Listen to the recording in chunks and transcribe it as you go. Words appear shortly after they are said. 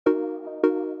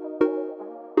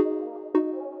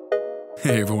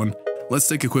Hey everyone, let's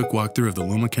take a quick walkthrough of the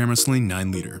Luma Camera Sling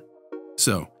 9-liter.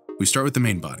 So, we start with the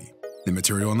main body, the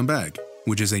material on the bag,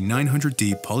 which is a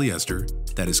 900D polyester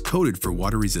that is coated for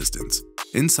water resistance.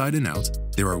 Inside and out,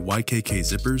 there are YKK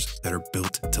zippers that are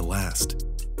built to last.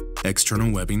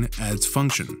 External webbing adds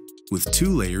function, with 2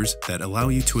 layers that allow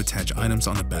you to attach items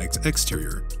on the bag's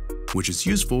exterior, which is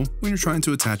useful when you're trying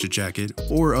to attach a jacket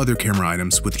or other camera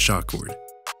items with a shock cord.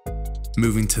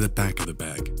 Moving to the back of the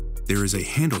bag, there is a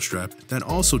handle strap that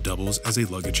also doubles as a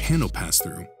luggage handle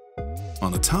pass-through.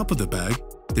 On the top of the bag,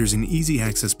 there's an easy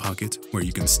access pocket where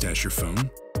you can stash your phone,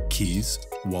 keys,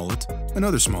 wallet, and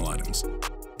other small items.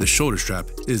 The shoulder strap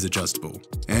is adjustable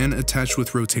and attached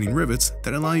with rotating rivets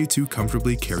that allow you to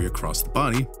comfortably carry across the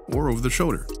body or over the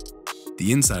shoulder.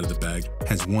 The inside of the bag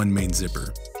has one main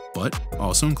zipper, but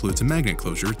also includes a magnet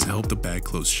closure to help the bag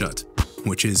close shut,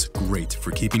 which is great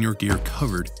for keeping your gear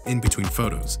covered in between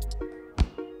photos.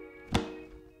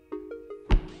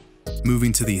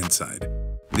 Moving to the inside,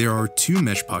 there are 2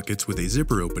 mesh pockets with a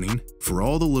zipper opening for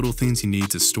all the little things you need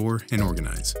to store and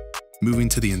organize. Moving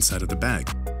to the inside of the bag,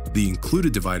 the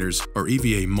included dividers are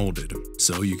EVA molded,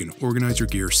 so you can organize your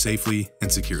gear safely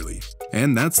and securely.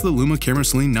 And that's the Luma Camera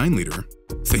Sling 9-liter.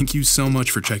 Thank you so much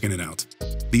for checking it out.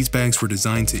 These bags were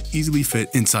designed to easily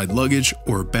fit inside luggage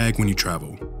or a bag when you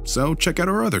travel, so check out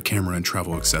our other camera and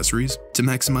travel accessories to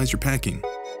maximize your packing.